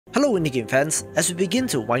Hello indie game fans, as we begin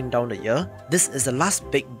to wind down the year, this is the last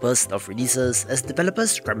big burst of releases as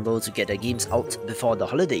developers scramble to get their games out before the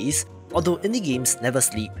holidays, although indie games never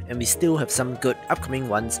sleep and we still have some good upcoming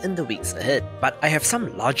ones in the weeks ahead. But I have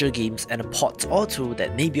some larger games and a pot or two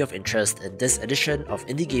that may be of interest in this edition of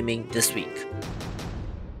Indie Gaming this week.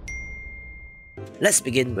 Let's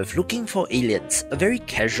begin with Looking for Aliens, a very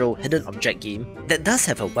casual hidden object game that does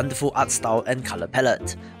have a wonderful art style and colour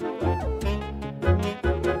palette.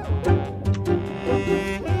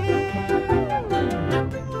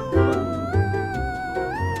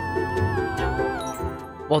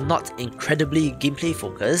 While not incredibly gameplay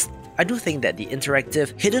focused, I do think that the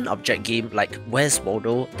interactive hidden object game like Where's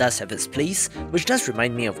Waldo does have its place, which does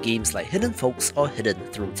remind me of games like Hidden Folks or Hidden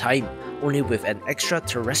Through Time, only with an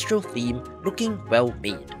extraterrestrial theme looking well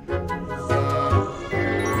made.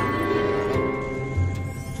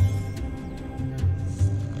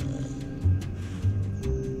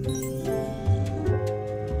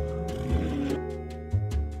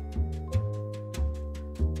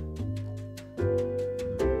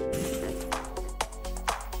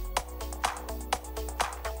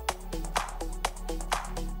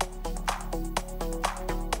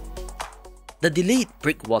 The delayed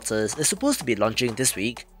Brick Waters is supposed to be launching this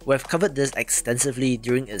week. We have covered this extensively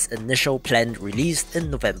during its initial planned release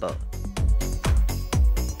in November.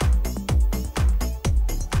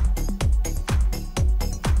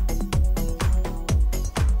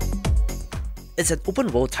 It's an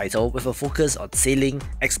open world title with a focus on sailing,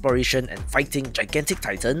 exploration and fighting gigantic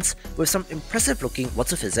titans with some impressive looking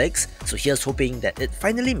water physics, so here's hoping that it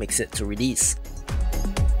finally makes it to release.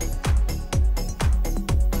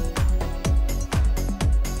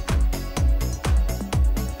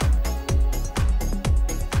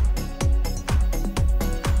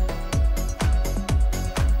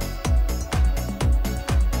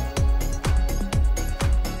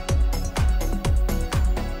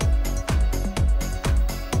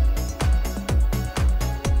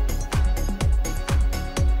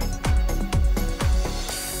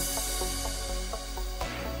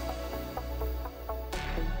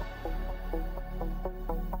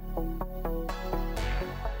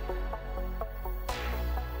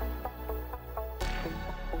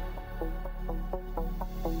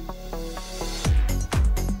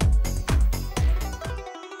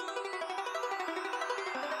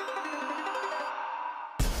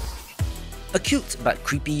 A cute but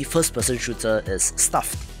creepy first-person shooter is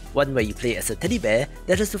Stuffed, one where you play as a teddy bear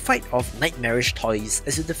that has to fight off nightmarish toys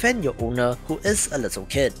as you defend your owner who is a little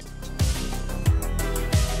kid.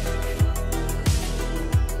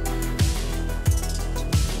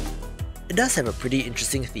 It does have a pretty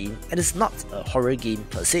interesting theme and is not a horror game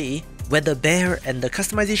per se, where the bear and the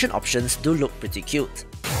customization options do look pretty cute.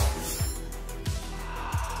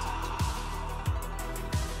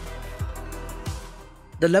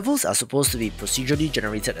 The levels are supposed to be procedurally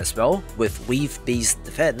generated as well, with wave-based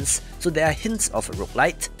defense, so there are hints of a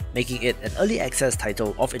roguelite, making it an early access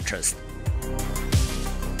title of interest.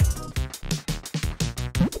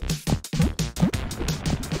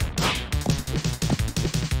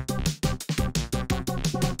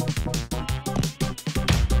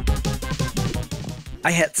 I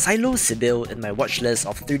had Silo Sibyl in my watchlist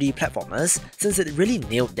of 3D platformers since it really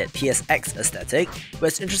nailed that PSX aesthetic, where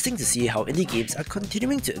it's interesting to see how indie games are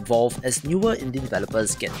continuing to evolve as newer indie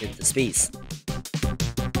developers get into space.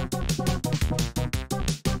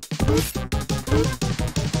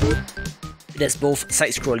 It has both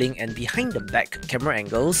side-scrolling and behind-the-back camera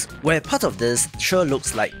angles, where part of this sure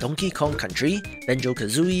looks like Donkey Kong Country,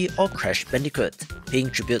 Banjo-Kazooie or Crash Bandicoot, paying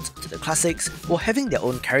tribute to the classics while having their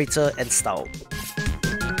own character and style.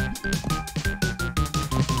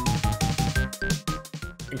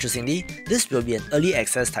 Interestingly, this will be an early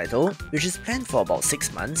access title, which is planned for about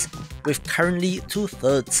 6 months, with currently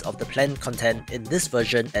 2/3 of the planned content in this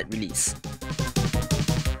version at release.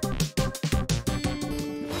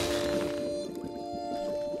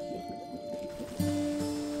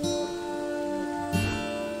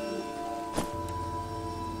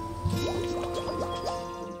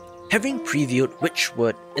 Having previewed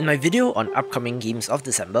Witchwood in my video on upcoming games of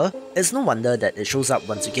December, it's no wonder that it shows up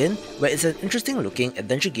once again, where it's an interesting looking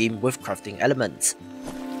adventure game with crafting elements.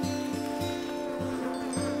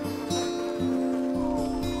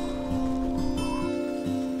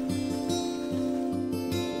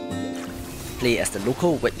 Play as the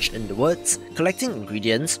local witch in the woods, collecting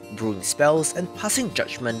ingredients, brewing spells, and passing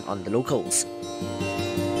judgment on the locals.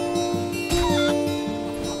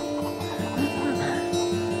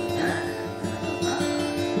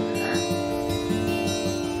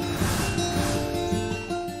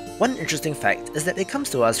 One interesting fact is that it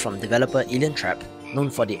comes to us from developer Alien Trap, known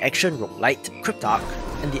for the action roguelite Cryptarch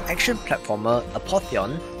and the action platformer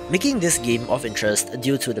Apotheon, making this game of interest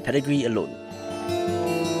due to the pedigree alone.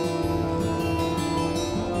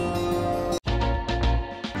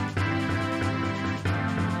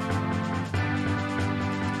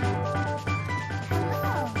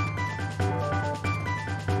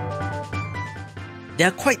 There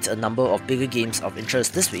are quite a number of bigger games of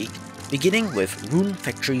interest this week, beginning with Rune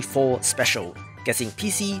Factory 4 Special, getting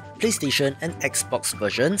PC, PlayStation and Xbox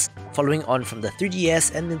versions, following on from the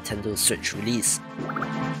 3DS and Nintendo Switch release.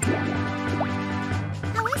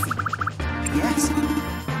 How is it? Yes.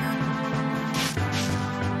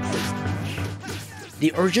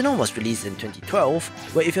 The original was released in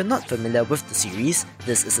 2012, where if you're not familiar with the series,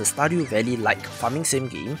 this is a Stardew Valley-like farming sim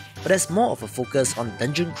game, but has more of a focus on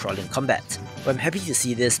dungeon crawling combat. But I'm happy to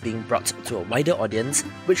see this being brought to a wider audience,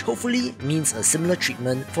 which hopefully means a similar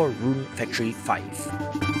treatment for Rune Factory 5.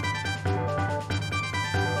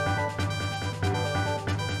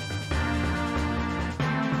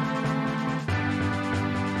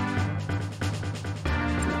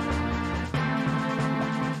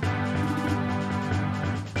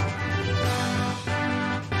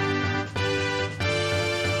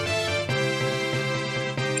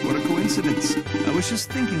 What a coincidence. I was just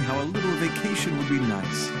thinking how a little vacation would be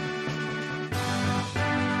nice.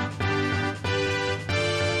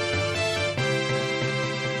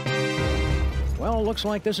 Well, looks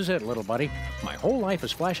like this is it, little buddy. My whole life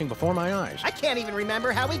is flashing before my eyes. I can't even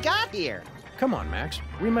remember how we got here. Come on, Max.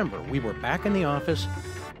 Remember, we were back in the office.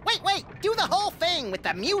 Wait, do the whole thing with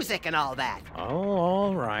the music and all that. Oh,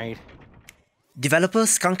 all right. Developer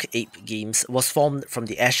Skunk Ape Games was formed from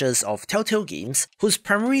the ashes of Telltale Games, whose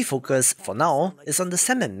primary focus, for now, is on the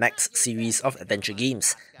Sam & Max series of adventure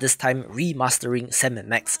games, this time remastering Sam &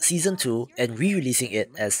 Max Season 2 and re-releasing it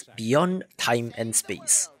as Beyond Time and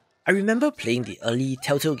Space. I remember playing the early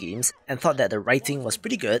Telltale games and thought that the writing was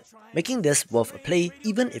pretty good, making this worth a play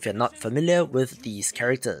even if you're not familiar with these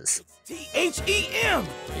characters. T-H-E-M!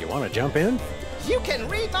 You want to jump in? You can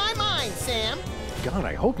read my mind, Sam. God,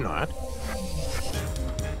 I hope not.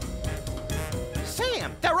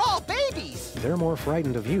 Sam, they're all babies. They're more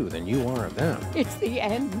frightened of you than you are of them. It's the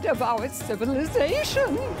end of our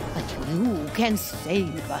civilization. But you can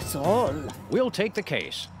save us all. We'll take the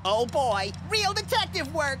case. Oh boy, real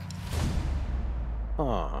detective work.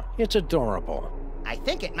 Aw, it's adorable. I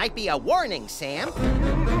think it might be a warning, Sam.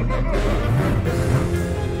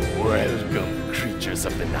 Welcome, creatures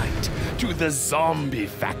of the night, to the zombie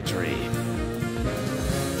factory.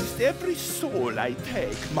 With every soul I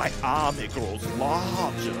take, my army grows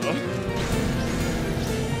larger.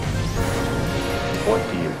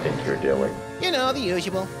 What do you think you're doing? You know, the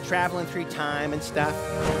usual, traveling through time and stuff.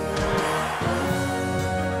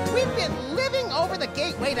 We've been living over the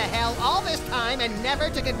gateway to hell all this time and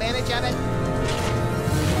never took advantage of it.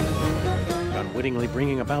 Unwittingly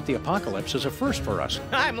bringing about the apocalypse is a first for us.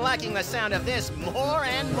 I'm liking the sound of this more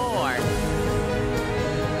and more.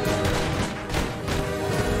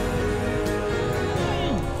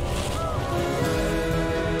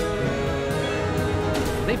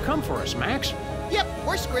 They've come for us, Max. Yep,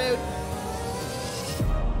 we're screwed.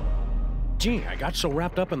 Gee, I got so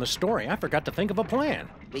wrapped up in the story, I forgot to think of a plan.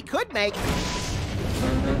 We could make...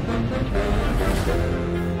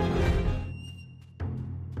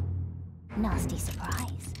 Nasty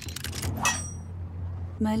surprise.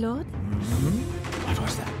 My lord? What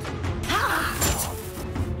was that?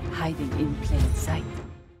 Hiding in plain sight.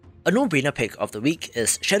 A no-brainer pick of the week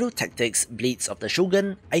is Shadow Tactics Blades of the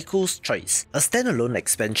Shogun Aiko's Choice, a standalone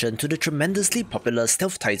expansion to the tremendously popular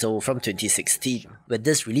stealth title from 2016, where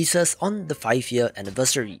this releases on the 5-year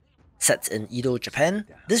anniversary. Set in Edo, Japan,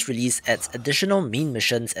 this release adds additional main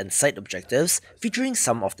missions and side objectives featuring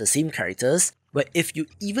some of the same characters, where if you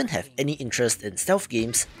even have any interest in stealth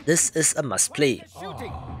games, this is a must-play.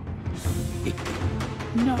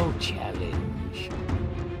 No challenge.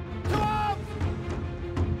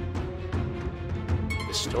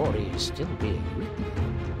 The story is still being written.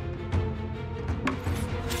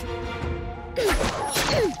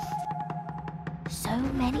 So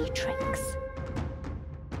many tricks.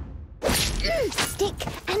 Stick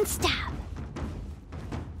and stab.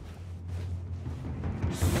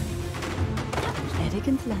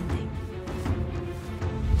 Elegant landing.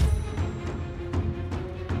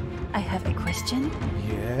 I have a question.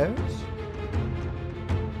 Yes?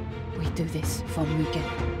 We do this for Mugen.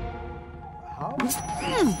 How?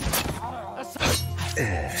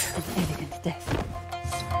 An elegant death.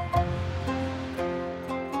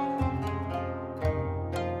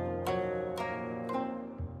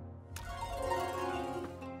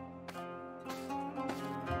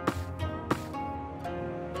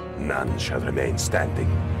 none shall remain standing.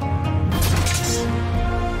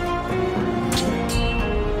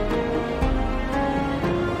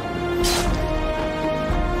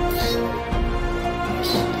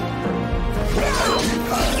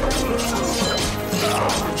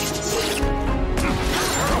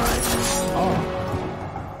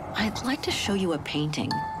 I'd like to show you a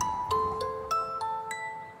painting.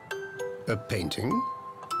 A painting?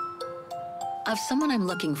 Of someone I'm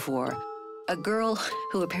looking for. A girl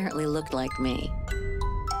who apparently looked like me.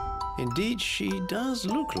 Indeed, she does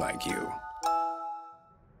look like you.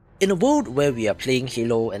 In a world where we are playing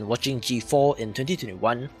Halo and watching G4 in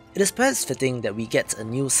 2021, it is perhaps fitting that we get a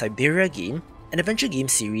new Siberia game, an adventure game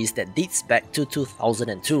series that dates back to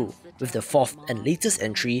 2002, with the 4th and latest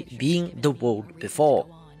entry being The World Before,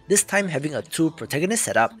 this time having a 2-protagonist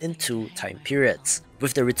setup in 2 time periods,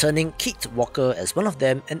 with the returning Kate Walker as one of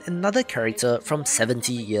them and another character from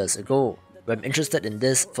 70 years ago. I'm interested in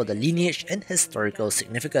this for the lineage and historical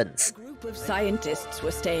significance. A group of scientists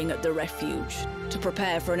were staying at the refuge to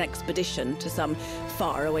prepare for an expedition to some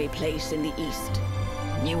faraway place in the east.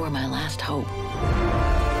 You were my last hope.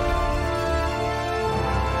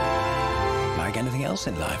 Like anything else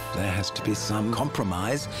in life, there has to be some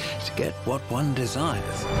compromise to get what one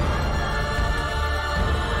desires.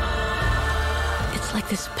 It's like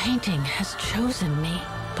this painting has chosen me,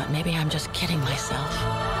 but maybe I'm just kidding myself.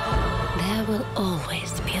 There will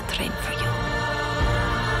always be a dream for you.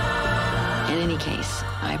 In any case,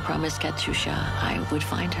 I promised Katyusha I would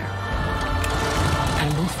find her.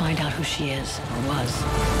 And we'll find out who she is, or was.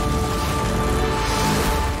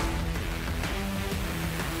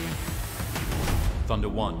 Thunder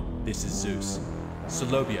 1, this is Zeus.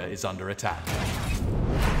 Solobia is under attack.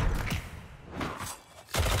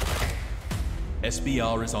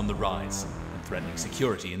 SBR is on the rise and threatening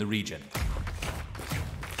security in the region.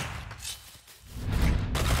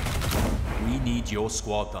 We need your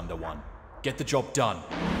squad, Thunder 1. Get the job done.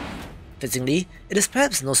 Fittingly, it is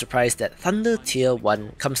perhaps no surprise that Thunder Tier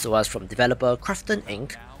 1 comes to us from developer Crafton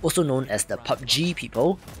Inc., also known as the PUBG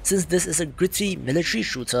people, since this is a gritty military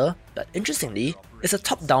shooter, but interestingly, it's a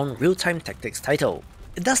top-down real-time tactics title.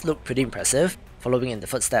 It does look pretty impressive, following in the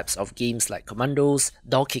footsteps of games like Commandos,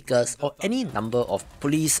 Door Kickers, or any number of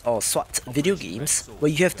police or SWAT video games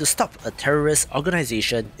where you have to stop a terrorist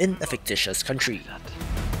organization in a fictitious country.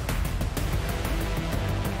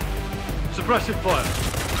 Suppressive fire.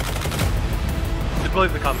 Deploy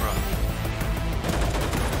the camera.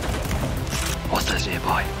 Hostiles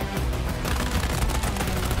nearby.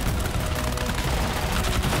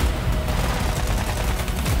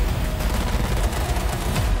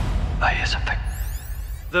 I hear something.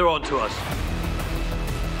 They're on to us.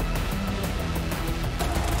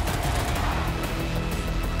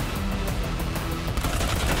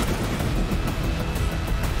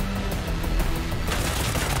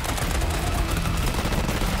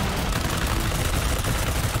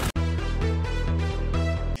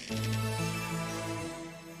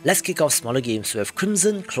 Let's kick off smaller games with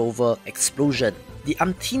Crimson Clover Explosion, the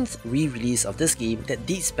umpteenth re-release of this game that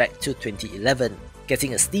dates back to 2011,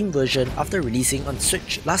 getting a Steam version after releasing on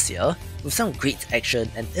Switch last year with some great action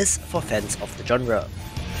and is for fans of the genre.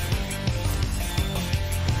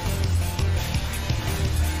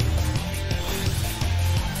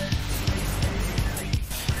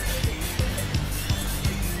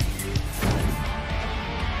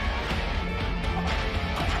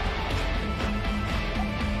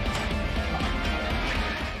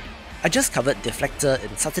 I just covered Deflector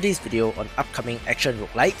in Saturday's video on upcoming action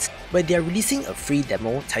roguelites, where they are releasing a free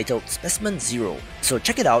demo titled Specimen Zero, so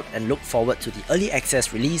check it out and look forward to the early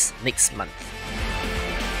access release next month.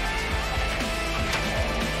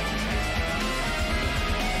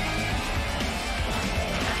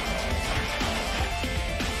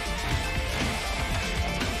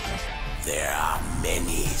 There are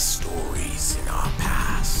many stories in our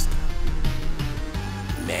past,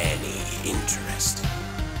 many interesting,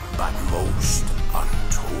 but most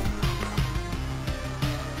untold.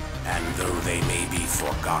 And though they may be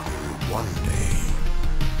forgotten one day,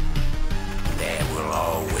 there will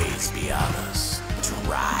always be others to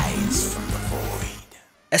rise from the void.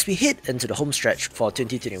 As we head into the home stretch for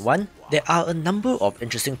 2021, there are a number of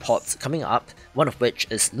interesting ports coming up, one of which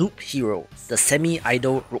is Loop Hero, the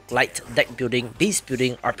semi-idle roguelite deck-building,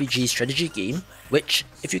 base-building RPG strategy game, which,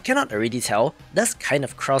 if you cannot already tell, does kind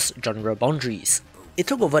of cross genre boundaries. It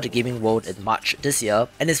took over the gaming world in March this year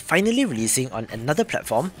and is finally releasing on another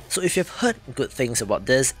platform, so if you've heard good things about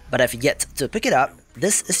this but have yet to pick it up,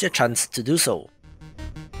 this is your chance to do so.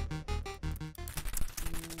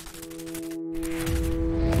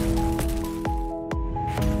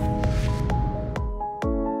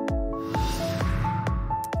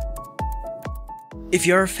 If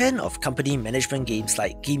you're a fan of company management games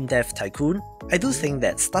like Game Dev Tycoon, I do think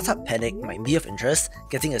that Startup Panic might be of interest,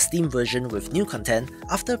 getting a Steam version with new content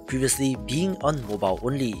after previously being on mobile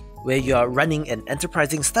only, where you are running an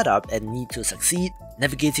enterprising startup and need to succeed,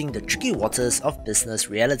 navigating the tricky waters of business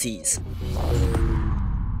realities.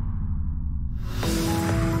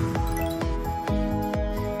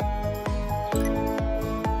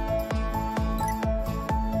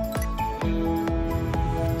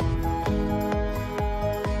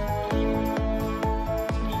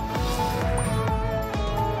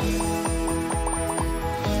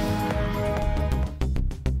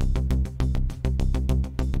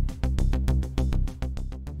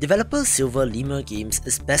 Developer Silver Lemur Games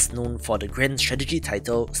is best known for the grand strategy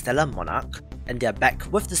title Stellar Monarch, and they are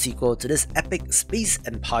back with the sequel to this epic space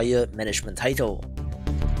empire management title.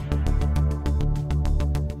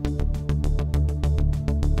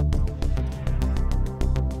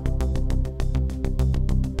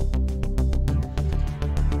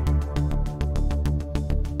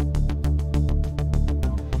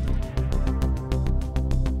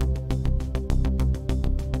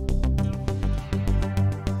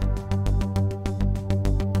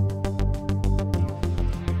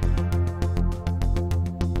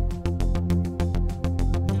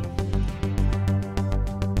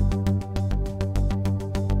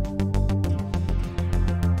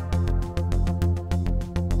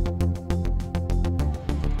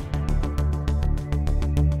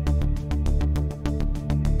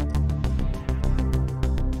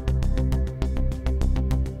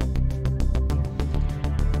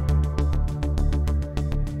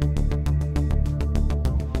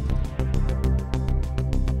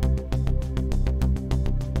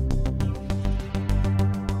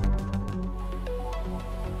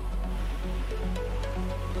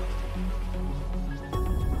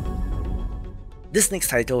 This next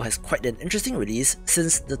title has quite an interesting release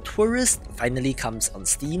since The Tourist finally comes on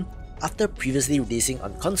Steam after previously releasing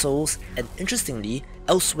on consoles and interestingly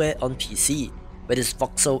elsewhere on PC, where this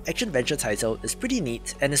voxel action-adventure title is pretty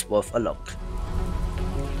neat and is worth a look.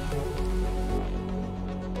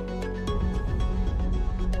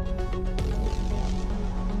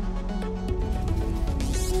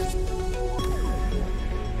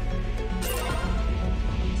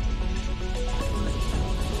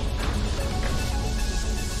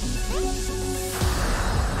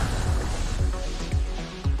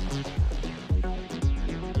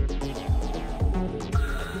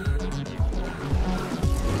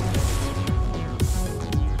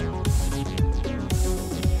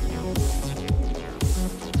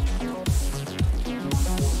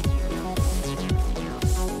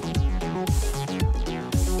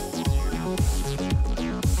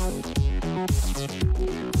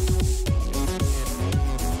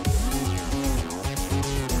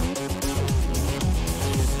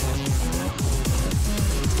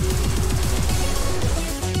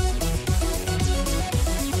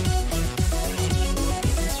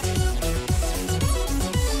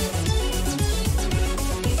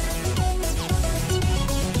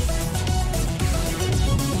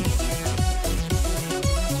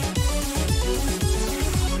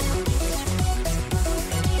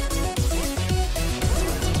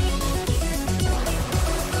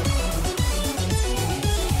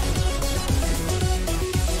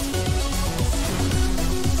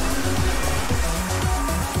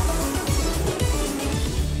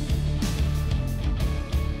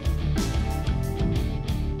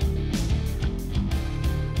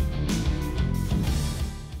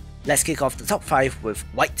 Let's kick off the top 5 with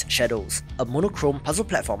White Shadows, a monochrome puzzle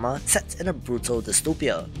platformer set in a brutal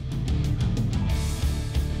dystopia.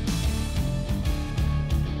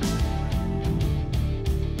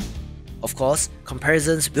 Of course,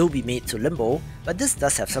 comparisons will be made to Limbo, but this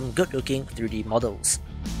does have some good looking 3D models.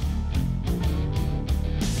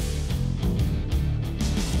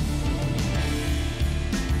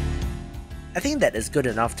 I think that is good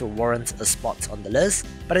enough to warrant a spot on the list,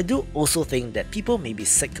 but I do also think that people may be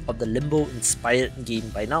sick of the Limbo-inspired game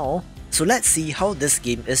by now, so let's see how this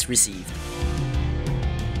game is received.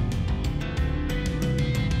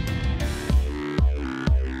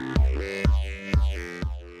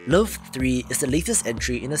 Loathe 3 is the latest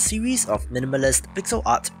entry in a series of minimalist pixel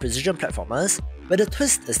art precision platformers, where the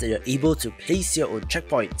twist is that you're able to place your own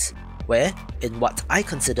checkpoints, where, in what I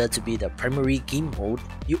consider to be the primary game mode,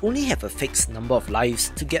 you only have a fixed number of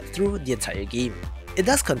lives to get through the entire game. It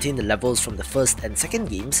does contain the levels from the first and second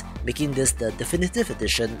games, making this the definitive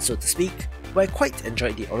edition, so to speak, where I quite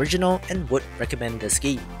enjoyed the original and would recommend this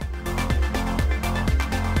game.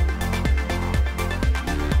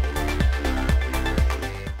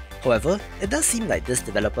 However, it does seem like this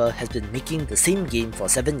developer has been making the same game for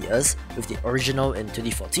 7 years, with the original in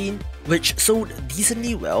 2014, which sold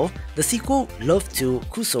decently well, the sequel Love to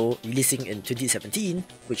Kuso releasing in 2017,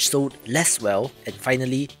 which sold less well, and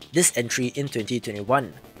finally, this entry in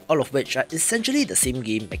 2021. All of which are essentially the same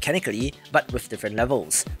game mechanically, but with different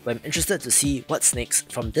levels, where I'm interested to see what's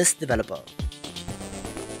next from this developer.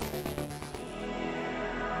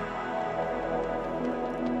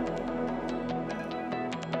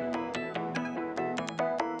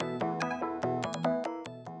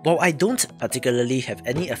 While I don't particularly have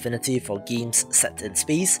any affinity for games set in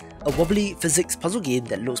space, a wobbly physics puzzle game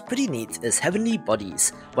that looks pretty neat is Heavenly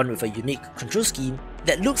Bodies, one with a unique control scheme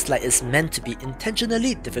that looks like it's meant to be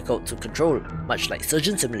intentionally difficult to control, much like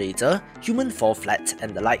Surgeon Simulator, Human Fall Flat,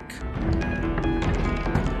 and the like.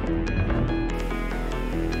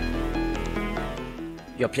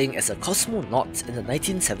 You're playing as a cosmonaut in the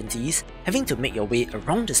 1970s, having to make your way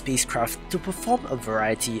around the spacecraft to perform a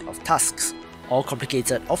variety of tasks, all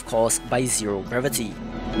complicated of course by zero gravity.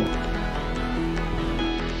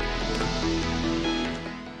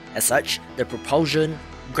 As such, the propulsion,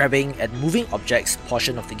 grabbing and moving objects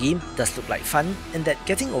portion of the game does look like fun in that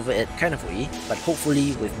getting over it kind of way, but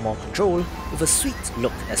hopefully with more control, with a sweet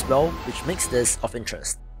look as well, which makes this of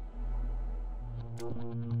interest.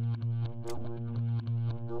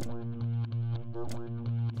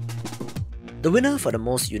 The winner for the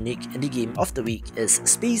most unique indie game of the week is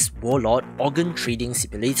Space Warlord Organ Trading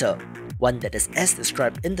Simulator, one that is as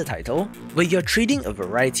described in the title, where you're trading a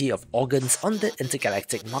variety of organs on the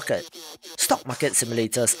intergalactic market. Stock market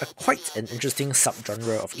simulators are quite an interesting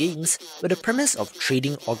subgenre of games, where the premise of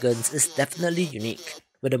trading organs is definitely unique,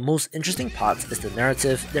 where the most interesting part is the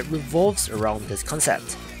narrative that revolves around this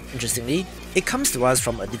concept. Interestingly, it comes to us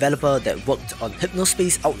from a developer that worked on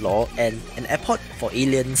Hypnospace Outlaw and An Airport for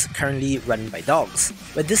Aliens currently run by dogs,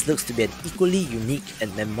 where this looks to be an equally unique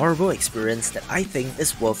and memorable experience that I think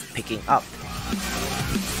is worth picking up.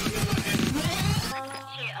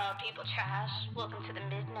 Hey all people trash, welcome to the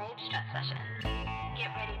Midnight Strut Session.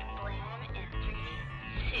 Get ready to bloom in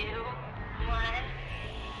 3, 2, 1...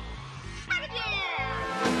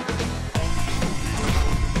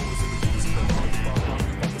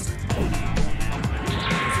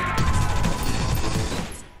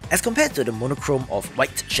 As compared to the monochrome of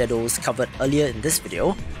white shadows covered earlier in this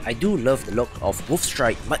video, I do love the look of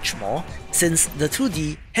Wolfstrike much more, since the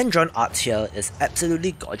 2D hand-drawn art here is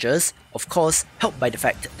absolutely gorgeous, of course helped by the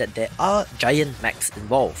fact that there are giant mechs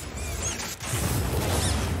involved.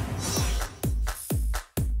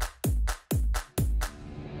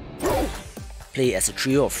 Play as a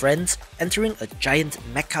trio of friends, entering a giant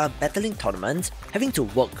mecha battling tournament, having to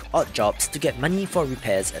work odd jobs to get money for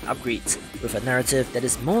repairs and upgrades, with a narrative that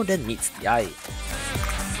is more than meets the eye.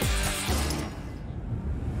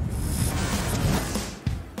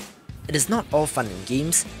 It is not all fun and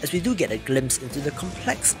games, as we do get a glimpse into the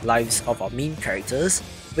complex lives of our main characters,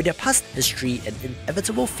 where their past history and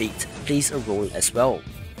inevitable fate plays a role as well,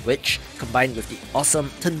 which, combined with the awesome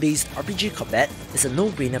turn-based RPG combat, is a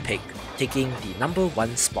no-brainer pick, taking the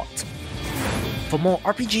 #1 spot. For more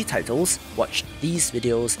RPG titles, watch these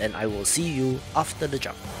videos and I will see you after the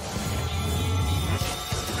jump.